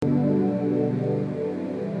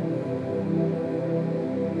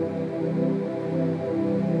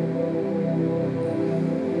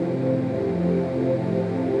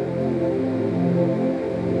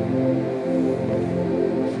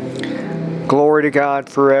Glory to God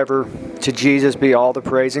forever. To Jesus be all the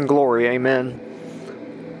praise and glory. Amen.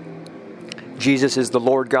 Jesus is the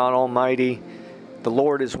Lord God Almighty. The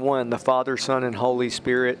Lord is one, the Father, Son, and Holy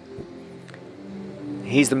Spirit.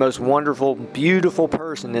 He's the most wonderful, beautiful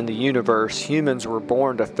person in the universe. Humans were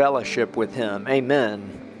born to fellowship with Him.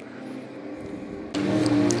 Amen.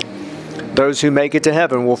 Those who make it to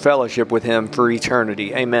heaven will fellowship with Him for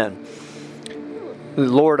eternity. Amen.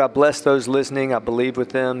 Lord, I bless those listening. I believe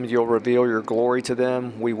with them you'll reveal your glory to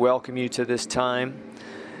them. We welcome you to this time.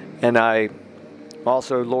 And I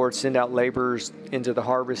also, Lord, send out laborers into the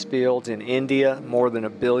harvest fields in India, more than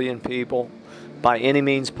 1 billion people, by any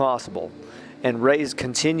means possible. And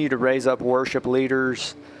continue to raise up worship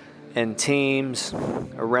leaders and teams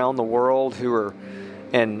around the world who are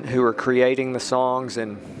creating the songs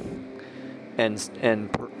and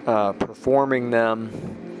performing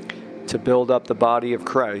them to build up the body of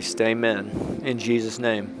Christ. Amen. In Jesus'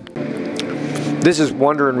 name. This is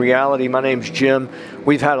Wonder and Reality. My name's Jim.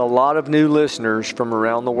 We've had a lot of new listeners from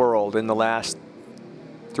around the world in the last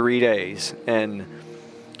 3 days. And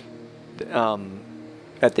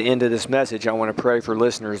at the end of this message, I want to pray for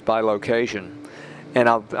listeners by location. And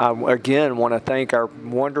I again want to thank our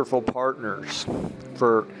wonderful partners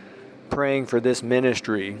for praying for this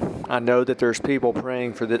ministry. I know that there's people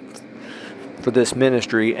praying for this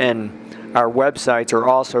ministry, and our websites are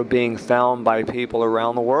also being found by people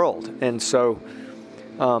around the world. And so,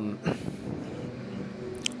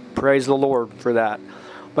 praise the Lord for that.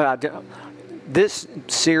 But this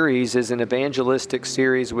series is an evangelistic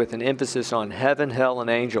series with an emphasis on heaven, hell, and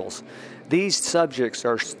angels. These subjects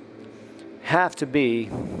have to be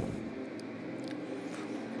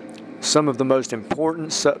some of the most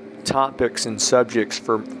important topics and subjects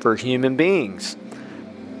for human beings.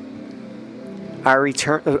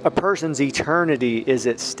 A person's eternity is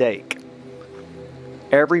at stake.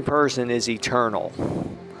 Every person is eternal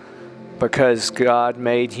because God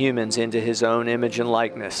made humans into His own image and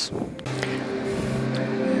likeness.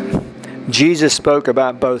 Jesus spoke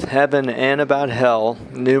about both heaven and about hell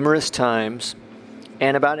numerous times,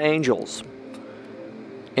 and about angels.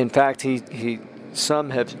 In fact, some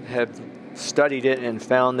have studied it and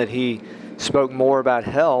found that He spoke more about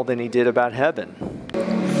hell than He did about heaven.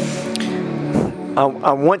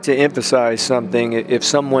 I want to emphasize something. If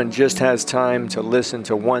someone just has time to listen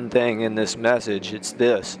to one thing in this message, it's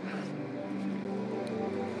this.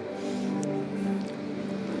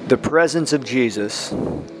 The presence of Jesus,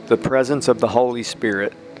 the presence of the Holy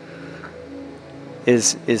Spirit,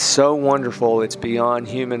 is so wonderful, it's beyond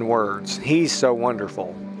human words. He's so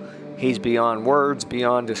wonderful. He's beyond words,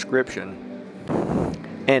 beyond description.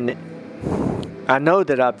 And I know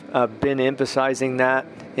that I've been emphasizing that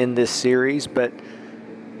in this series, but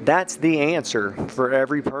that's the answer for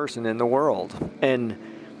every person in the world. And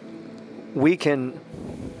we can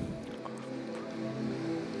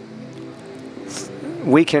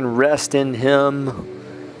rest in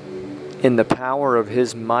Him, in the power of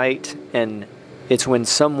His might, and it's when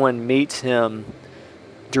someone meets Him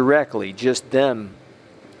directly, just them,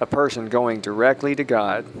 a person going directly to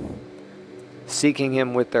God, seeking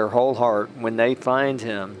Him with their whole heart. When they find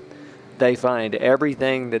Him, they find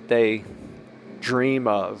everything that they dream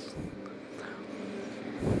of.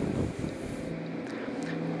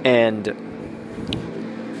 And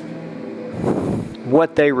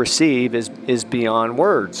what they receive is beyond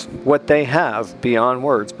words. What they have beyond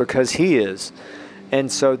words, because He is.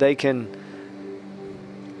 And so they can,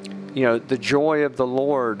 the joy of the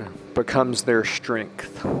Lord becomes their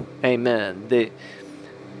strength. Amen.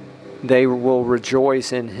 They will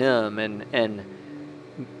rejoice in Him, and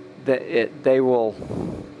they will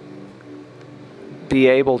be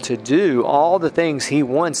able to do all the things He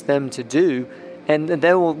wants them to do, and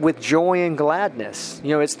they will with joy and gladness.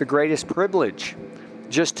 It's the greatest privilege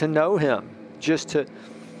just to know Him,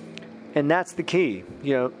 and that's the key.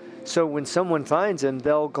 So when someone finds Him,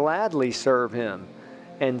 they'll gladly serve Him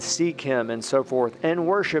and seek Him and so forth and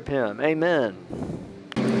worship Him. Amen.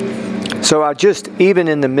 So even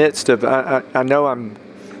in the midst of, I know I'm,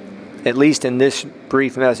 at least in this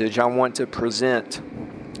brief message, I want to present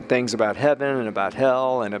things about heaven and about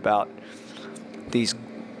hell and about these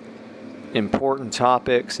important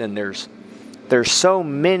topics. And there's so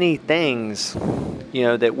many things,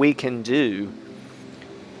 that we can do,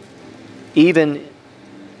 even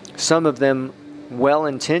some of them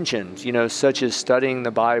well-intentioned, such as studying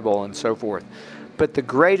the Bible and so forth. But the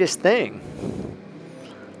greatest thing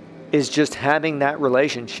is just having that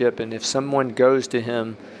relationship. And if someone goes to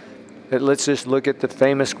Him, let's just look at the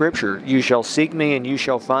famous scripture. You shall seek me and you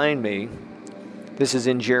shall find me. This is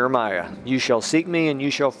in Jeremiah. You shall seek me and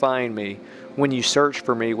you shall find me when you search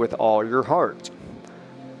for me with all your heart.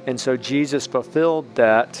 And so Jesus fulfilled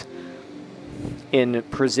that in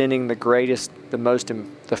presenting the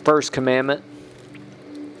first commandment.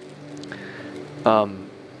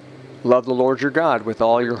 Love the Lord your God with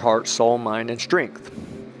all your heart, soul, mind, and strength.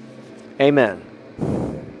 Amen.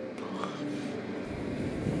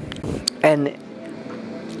 And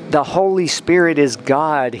the Holy Spirit is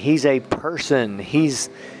God. He's a person.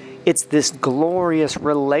 It's this glorious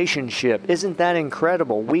relationship. Isn't that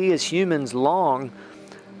incredible? We as humans long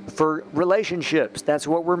for relationships. That's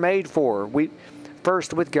what we're made for.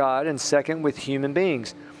 First with God and second with human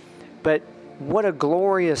beings. But what a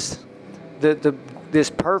glorious, this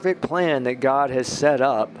perfect plan that God has set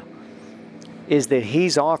up is that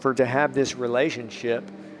He's offered to have this relationship,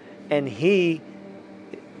 and He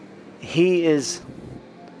is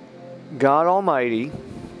God Almighty.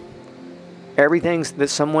 Everything that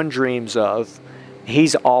someone dreams of,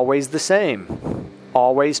 He's always the same,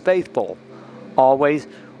 always faithful, always.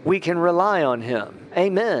 We can rely on Him.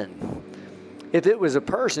 Amen. If it was a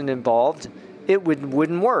person involved, it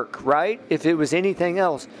wouldn't work, right? If it was anything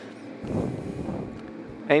else.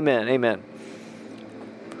 Amen. Amen.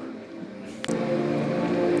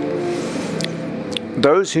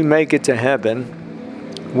 Those who make it to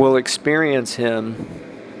heaven will experience Him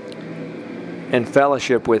and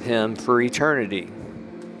fellowship with Him for eternity.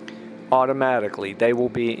 Automatically, they will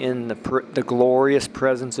be in the glorious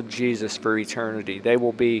presence of Jesus for eternity. They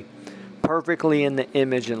will be perfectly in the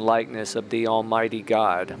image and likeness of the Almighty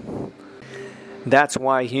God. That's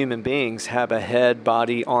why human beings have a head,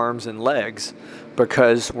 body, arms, and legs,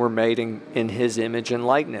 because we're made in His image and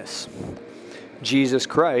likeness. Jesus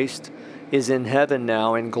Christ is in heaven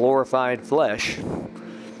now in glorified flesh.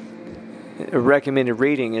 A recommended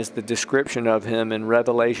reading is the description of Him in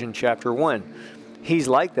Revelation chapter 1. He's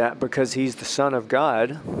like that because He's the Son of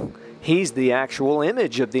God. He's the actual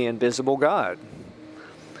image of the invisible God.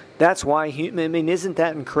 That's why isn't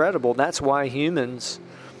that incredible? That's why humans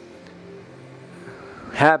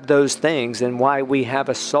have those things, and why we have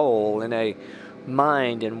a soul and a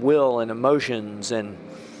mind and will and emotions and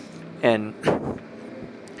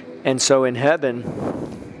so in heaven,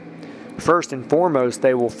 first and foremost,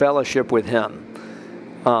 they will fellowship with Him.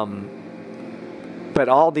 But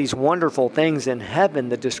all these wonderful things in heaven,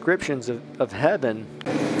 the descriptions of heaven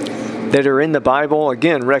that are in the Bible,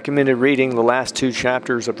 again, recommended reading the last 2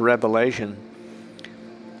 chapters of Revelation.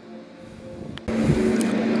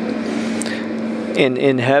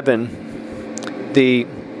 In heaven,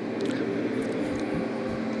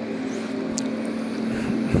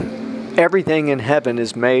 everything in heaven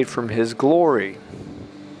is made from His glory.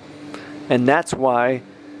 And that's why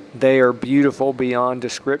they are beautiful beyond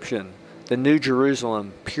description. The New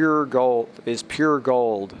Jerusalem, pure gold, is pure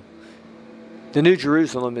gold. The New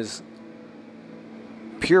Jerusalem is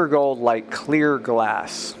pure gold like clear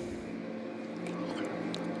glass.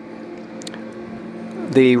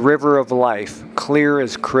 The river of life, clear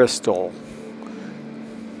as crystal.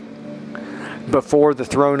 Before the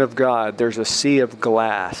throne of God, there's a sea of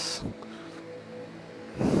glass.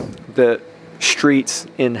 The streets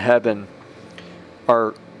in heaven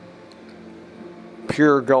are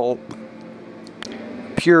pure gold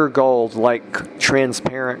like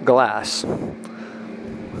transparent glass.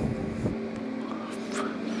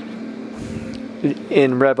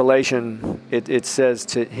 In Revelation, it says,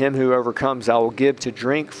 to him who overcomes, I will give to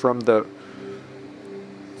drink from the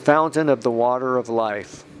fountain of the water of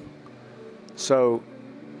life. So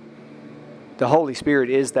the Holy Spirit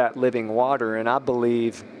is that living water, and I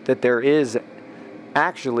believe that there is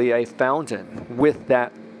actually a fountain with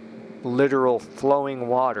that literal flowing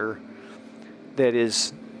water that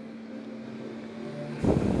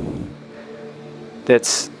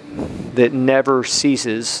never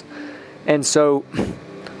ceases. And so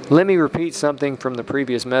let me repeat something from the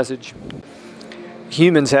previous message.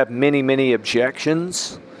 Humans have many, many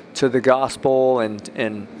objections to the gospel,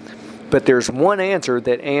 but there's one answer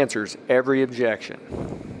that answers every objection.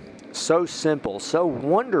 So simple, so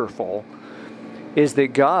wonderful, is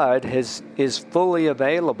that God is fully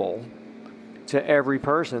available to every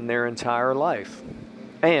person their entire life,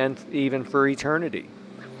 and even for eternity.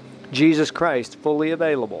 Jesus Christ, fully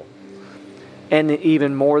available. And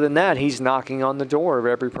even more than that, He's knocking on the door of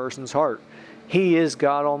every person's heart. He is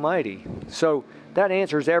God Almighty. So that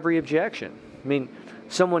answers every objection. I mean,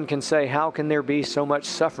 someone can say, how can there be so much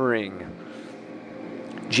suffering?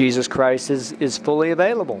 Jesus Christ is fully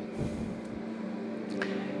available.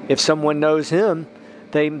 If someone knows Him,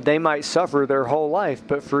 they might suffer their whole life,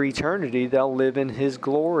 but for eternity they'll live in His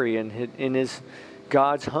glory and in His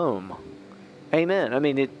God's home. Amen. I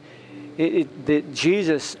mean, that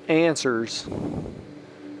Jesus answers.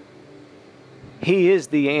 He is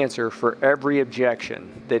the answer for every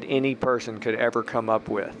objection that any person could ever come up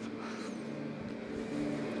with.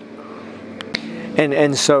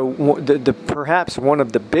 And so perhaps one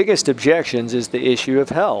of the biggest objections is the issue of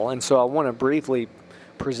hell. And so I want to briefly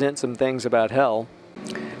present some things about hell.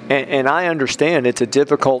 And I understand it's a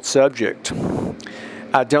difficult subject.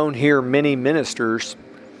 I don't hear many ministers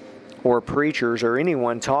or preachers or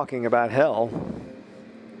anyone talking about hell.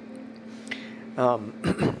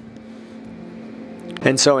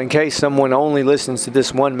 And so in case someone only listens to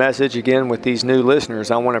this one message, again, with these new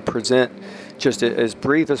listeners, I want to present just as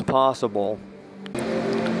brief as possible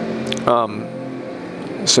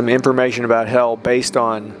some information about hell based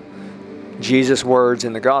on Jesus' words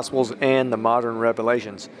in the Gospels and the modern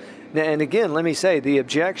revelations. And again, let me say, the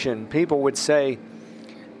objection, people would say,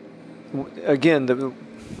 again,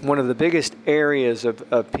 one of the biggest areas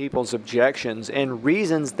of people's objections and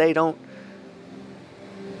reasons they don't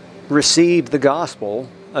receive the gospel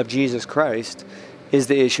of Jesus Christ is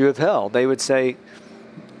the issue of hell. They would say,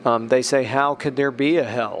 how could there be a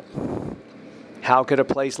hell? How could a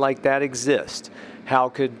place like that exist? How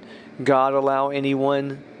could God allow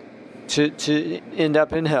anyone to end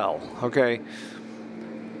up in hell? Okay.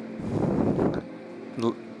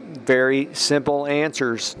 Very simple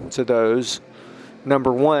answers to those.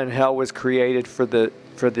 Number one, hell was created for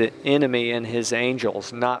the enemy and his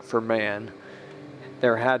angels, not for man.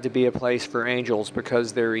 There had to be a place for angels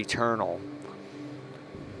because they're eternal.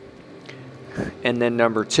 And then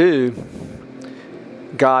number two,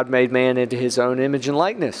 God made man into his own image and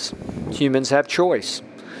likeness. Humans have choice.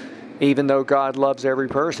 Even though God loves every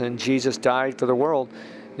person, Jesus died for the world.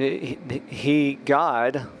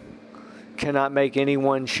 God cannot make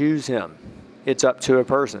anyone choose him. It's up to a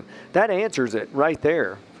person. That answers it right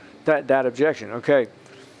there. That objection. Okay.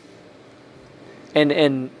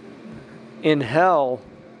 And in hell,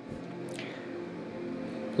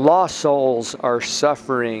 lost souls are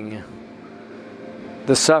suffering.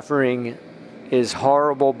 The suffering is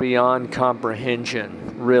horrible beyond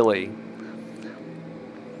comprehension, really.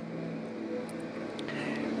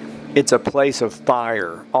 It's a place of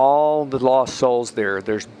fire. All the lost souls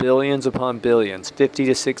there's billions upon billions, 50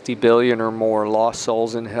 to 60 billion or more lost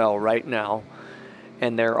souls in hell right now,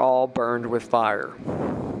 and they're all burned with fire.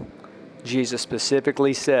 Jesus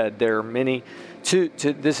specifically said there are many,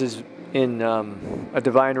 this is in A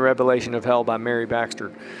Divine Revelation of Hell by Mary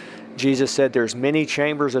Baxter. Jesus said there's many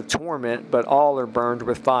chambers of torment, but all are burned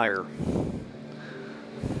with fire.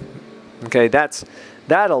 Okay, that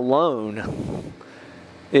alone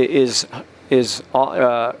is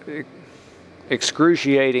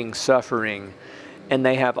excruciating suffering, and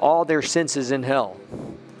they have all their senses in hell.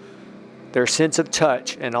 Their sense of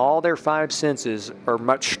touch and all their five senses are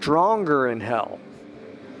much stronger in hell.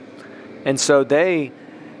 And so they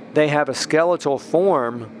have a skeletal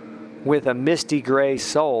form with a misty gray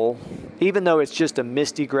soul. Even though it's just a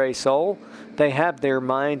misty gray soul, they have their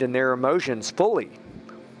mind and their emotions fully.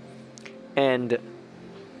 And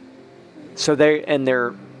so they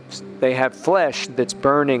have flesh that's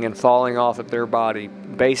burning and falling off of their body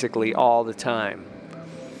basically all the time.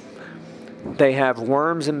 They have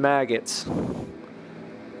worms and maggots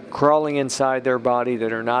crawling inside their body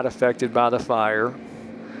that are not affected by the fire.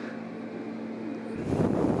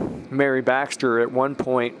 Mary Baxter, at one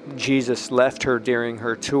point, Jesus left her during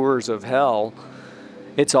her tours of hell.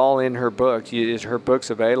 It's all in her book. Her book's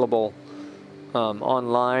available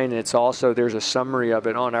online. It's also, there's a summary of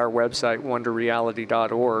it on our website,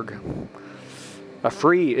 wonderreality.org.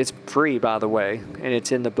 It's free, by the way, and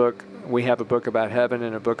it's in the book. We have a book about heaven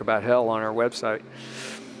and a book about hell on our website.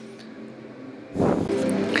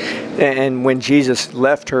 And when Jesus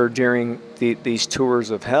left her during these tours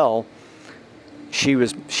of hell,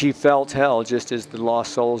 she felt hell just as the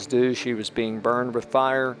lost souls do. She was being burned with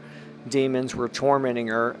fire. Demons were tormenting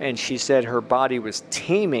her, and she said her body was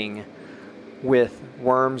teeming with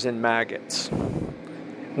worms and maggots.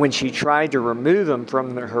 When she tried to remove them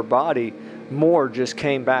from her body, more just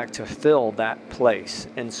came back to fill that place.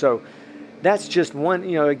 And so that's just one,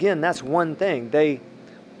 again, that's one thing.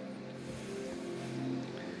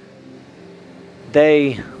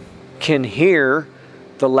 They can hear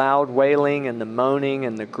the loud wailing and the moaning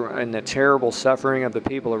and the terrible suffering of the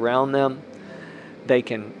people around them. They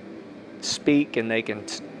can speak, and they can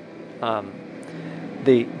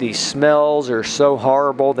the smells are so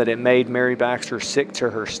horrible that it made Mary Baxter sick to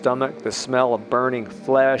her stomach. The smell of burning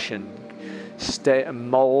flesh and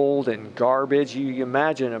mold and garbage. You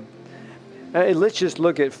imagine let's just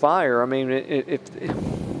look at fire. I mean, if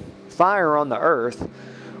fire on the earth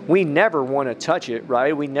We never want to touch it,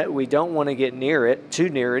 right? We don't want to get near it. Too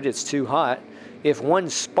near it, it's too hot. If one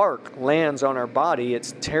spark lands on our body,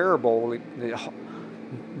 it's terrible,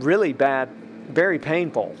 really bad, very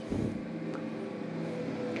painful.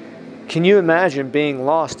 Can you imagine being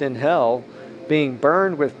lost in hell, being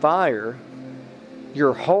burned with fire?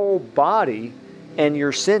 Your whole body and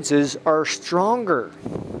your senses are stronger.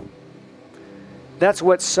 That's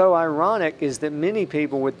what's so ironic, is that many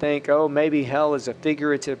people would think, oh, maybe hell is a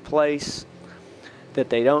figurative place, that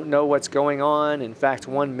they don't know what's going on. In fact,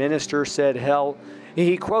 one minister said hell,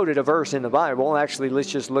 he quoted a verse in the Bible. Actually,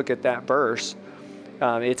 let's just look at that verse.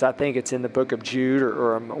 I think it's in the book of Jude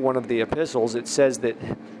or one of the epistles. It says that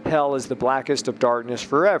hell is the blackest of darkness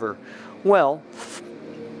forever. Well,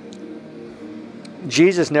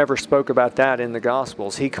 Jesus never spoke about that in the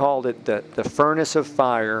Gospels. He called it the furnace of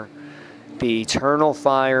fire, the eternal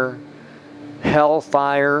fire, hell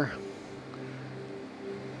fire,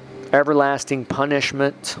 everlasting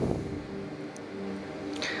punishment.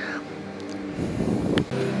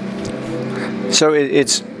 So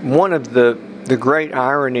it's one of the great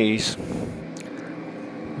ironies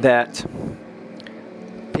that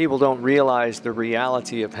people don't realize the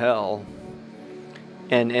reality of hell.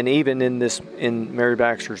 And even in Mary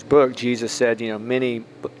Baxter's book, Jesus said, many,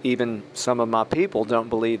 even some of my people, don't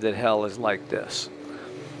believe that hell is like this.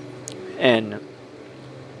 And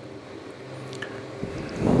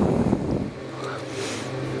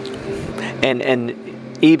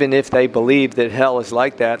even if they believe that hell is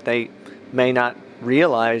like that, they may not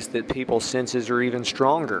realize that people's senses are even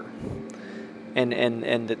stronger,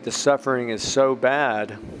 and that the suffering is so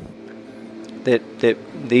bad that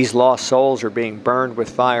these lost souls are being burned with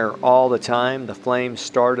fire all the time. The flames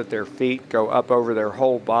start at their feet, go up over their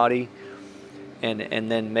whole body,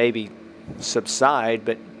 and then maybe subside,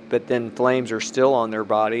 but then flames are still on their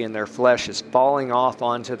body and their flesh is falling off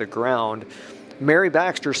onto the ground. Mary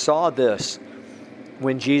Baxter saw this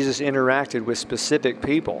when Jesus interacted with specific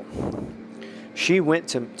people. She went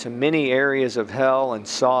to many areas of hell and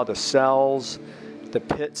saw the cells, the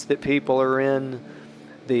pits that people are in,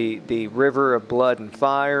 the river of blood and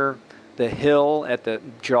fire, the hill at the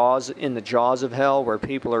jaws of hell where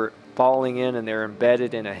people are falling in and they're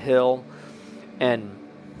embedded in a hill. And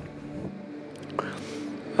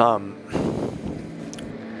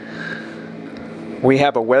we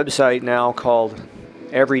have a website now called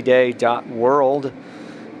everyday.world.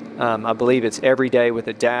 I believe it's everyday with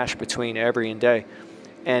a dash between every and day.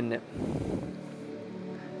 And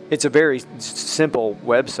it's a very simple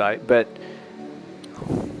website, but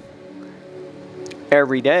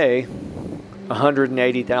every day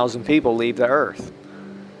 180,000 people leave the earth.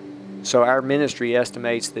 So our ministry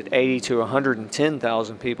estimates that 80 to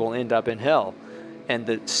 110,000 people end up in hell, and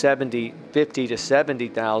that 50 to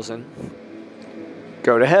 70,000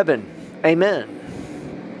 go to heaven. Amen.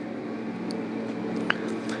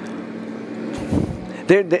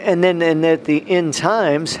 And at the end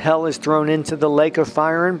times, hell is thrown into the lake of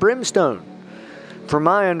fire and brimstone. From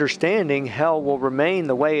my understanding, hell will remain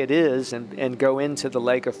the way it is and go into the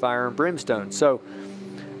lake of fire and brimstone. So,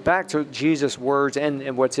 back to Jesus' words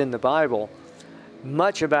and what's in the Bible,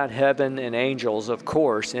 much about heaven and angels, of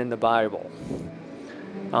course, in the Bible.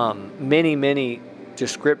 Many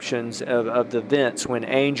descriptions of the events when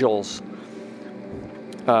angels,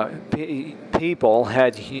 people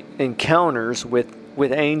had encounters with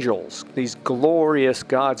angels, these glorious,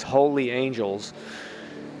 God's holy angels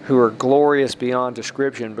who are glorious beyond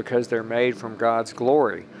description because they're made from God's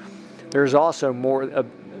glory. There's also more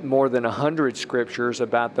than 100 scriptures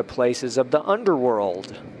about the places of the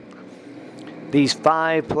underworld. These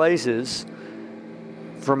 5 places,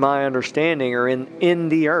 from my understanding, are in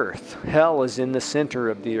the earth. Hell is in the center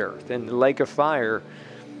of the earth. And the lake of fire,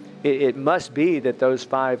 it must be that those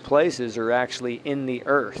 5 places are actually in the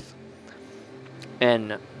earth.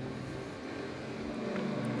 And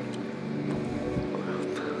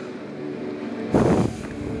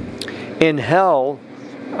in hell,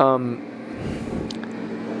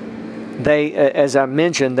 they, as I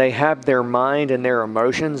mentioned, they have their mind and their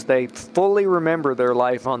emotions. They fully remember their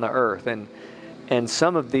life on the earth. And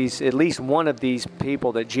some of these, at least one of these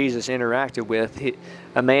people that Jesus interacted with,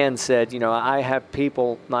 a man said, I have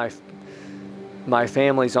people, my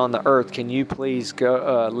family's on the earth. Can you please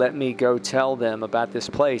go? Let me go tell them about this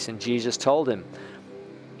place. And Jesus told him,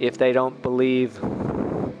 if they don't believe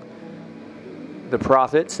the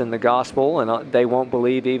prophets and the gospel, and they won't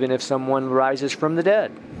believe even if someone rises from the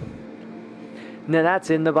dead. Now that's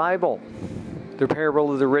in the Bible. The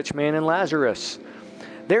parable of the rich man and Lazarus.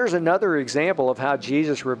 There's another example of how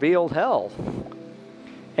Jesus revealed hell,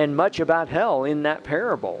 and much about hell in that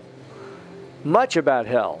parable. much about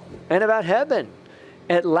hell and about heaven.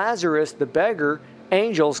 At Lazarus, the beggar,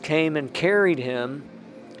 angels came and carried him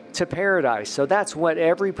to paradise. So that's what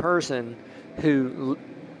every person who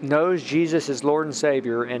knows Jesus as Lord and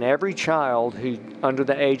Savior, and every child who under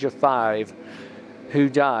the age of 5 who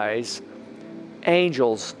dies,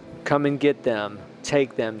 angels come and get them,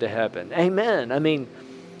 take them to heaven. Amen. I mean,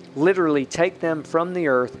 literally take them from the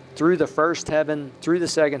earth through the first heaven, through the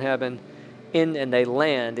second heaven, and they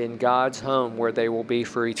land in God's home where they will be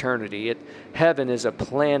for eternity. Heaven is a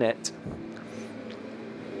planet.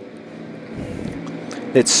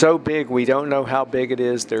 It's so big we don't know how big it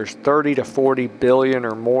is. There's 30 to 40 billion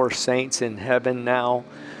or more saints in heaven now.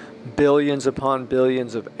 Billions upon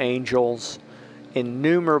billions of angels.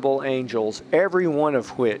 Innumerable angels, every one of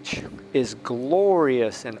which is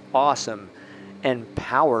glorious and awesome and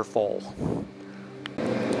powerful.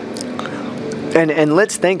 And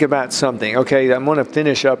let's think about something. Okay, I'm going to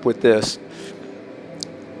finish up with this.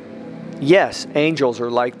 Yes, angels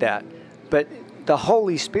are like that, but the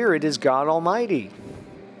Holy Spirit is God Almighty.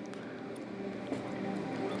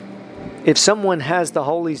 If someone has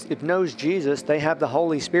if knows Jesus, they have the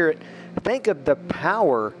Holy Spirit. Think of the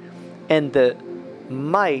power and the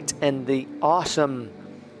might and the awesome,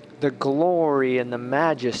 the glory and the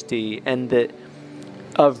majesty and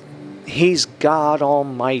He's God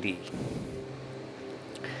Almighty.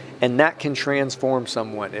 And that can transform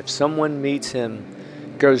someone. If someone meets Him,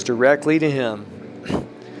 goes directly to Him,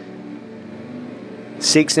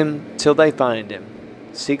 seeks Him till they find Him,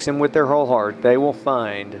 seeks Him with their whole heart, they will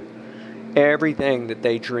find everything that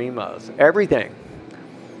they dream of. Everything.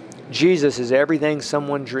 Jesus is everything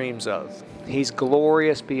someone dreams of. He's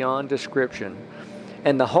glorious beyond description.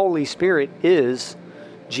 And the Holy Spirit is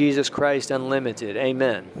Jesus Christ Unlimited.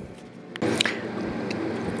 Amen.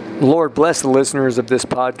 Lord, bless the listeners of this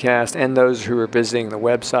podcast and those who are visiting the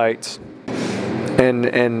websites. And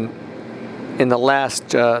in the last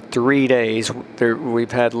 3 days,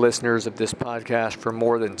 we've had listeners of this podcast from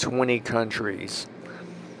more than 20 countries.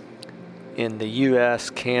 In the U.S.,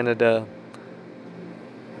 Canada,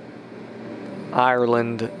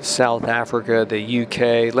 Ireland, South Africa, the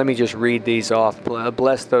U.K. Let me just read these off.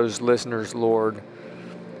 Bless those listeners, Lord.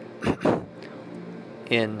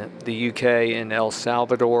 In the U.K., in El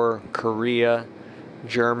Salvador, Korea,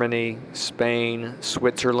 Germany, Spain,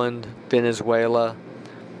 Switzerland, Venezuela,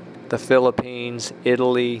 the Philippines,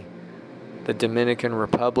 Italy, the Dominican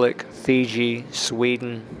Republic, Fiji,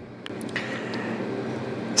 Sweden,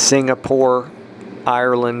 Singapore,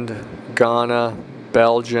 Ireland, Ghana,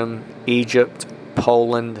 Belgium, Egypt,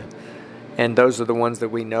 Poland, and those are the ones that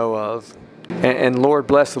we know of. And Lord,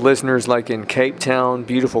 bless the listeners like in Cape Town,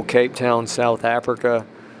 beautiful Cape Town, South Africa,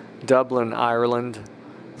 Dublin, Ireland,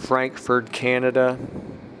 Frankfurt, Canada,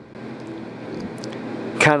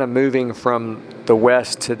 kind of moving from the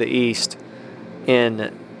west to the east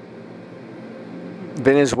in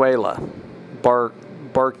Venezuela,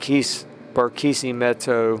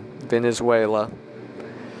 Barquisimeto, Venezuela.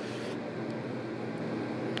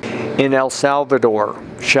 In El Salvador,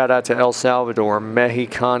 shout out to El Salvador,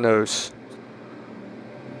 Mexicanos.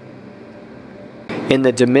 In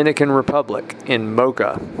the Dominican Republic, in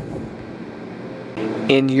Mocha.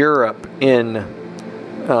 In Europe, in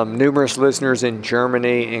numerous listeners in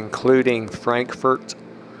Germany, including Frankfurt,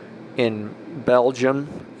 in Belgium,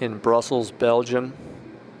 in Brussels, Belgium.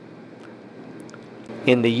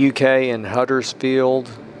 In the UK, in Huddersfield.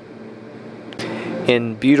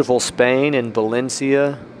 In beautiful Spain, in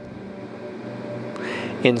Valencia.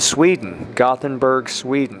 In Sweden, Gothenburg,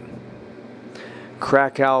 Sweden.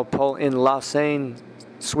 Krakow, in Lausanne,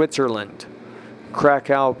 Switzerland,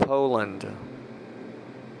 Krakow, Poland,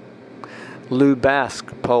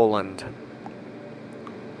 Lubelsk, Poland.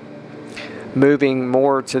 Moving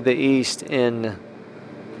more to the east in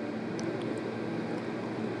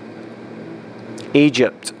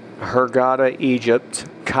Egypt, Hurghada, Egypt,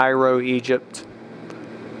 Cairo, Egypt.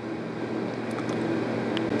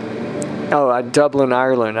 Dublin,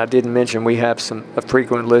 Ireland. I didn't mention we have a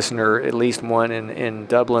frequent listener, at least one in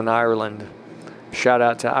Dublin, Ireland. Shout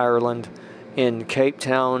out to Ireland. In Cape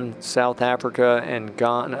Town, South Africa, and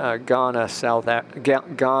Ghana,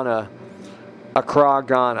 Accra,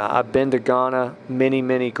 Ghana. I've been to Ghana. Many,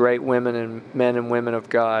 many great women and men and women of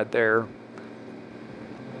God there.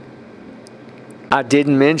 I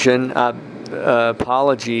didn't mention,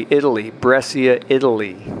 Italy, Brescia,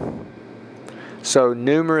 Italy. So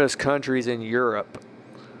numerous countries in Europe.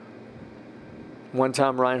 One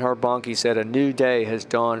time Reinhard Bonnke said, a new day has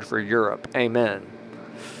dawned for Europe. Amen.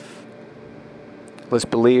 Let's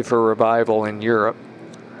believe for revival in Europe.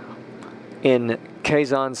 In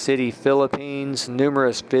Quezon City, Philippines.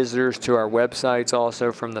 Numerous visitors to our websites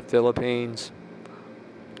also from the Philippines.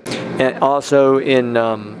 And also in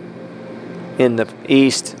the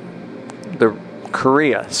east,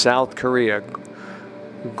 South Korea,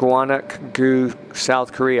 Gwanak-gu,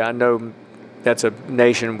 South Korea. I know that's a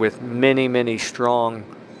nation with many, many strong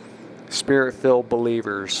Spirit-filled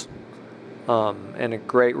believers, and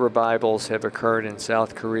great revivals have occurred in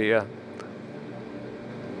South Korea.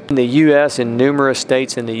 In the U.S., in numerous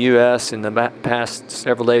states in the U.S., in the past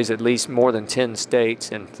several days, at least more than 10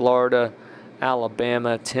 states, in Florida,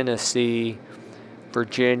 Alabama, Tennessee,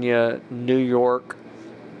 Virginia, New York,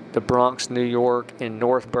 the Bronx, New York, in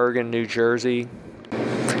North Bergen, New Jersey,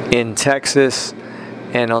 in Texas,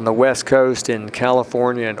 and on the West Coast in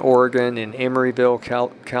California and Oregon, in Emeryville,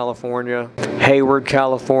 California, Hayward,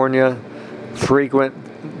 California. Frequent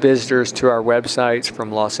visitors to our websites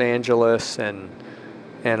from Los Angeles and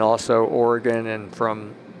also Oregon, and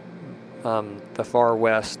from the far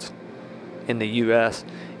west in the U.S.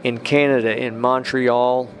 In Canada, in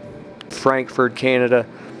Montreal, Frankfurt, Canada.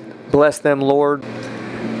 Bless them, Lord.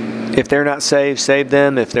 If they're not saved, save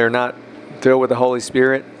them. If they're not filled with the Holy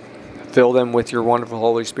Spirit, fill them with your wonderful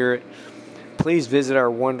Holy Spirit. Please visit our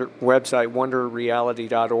website,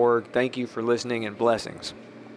 wonderreality.org. Thank you for listening, and blessings.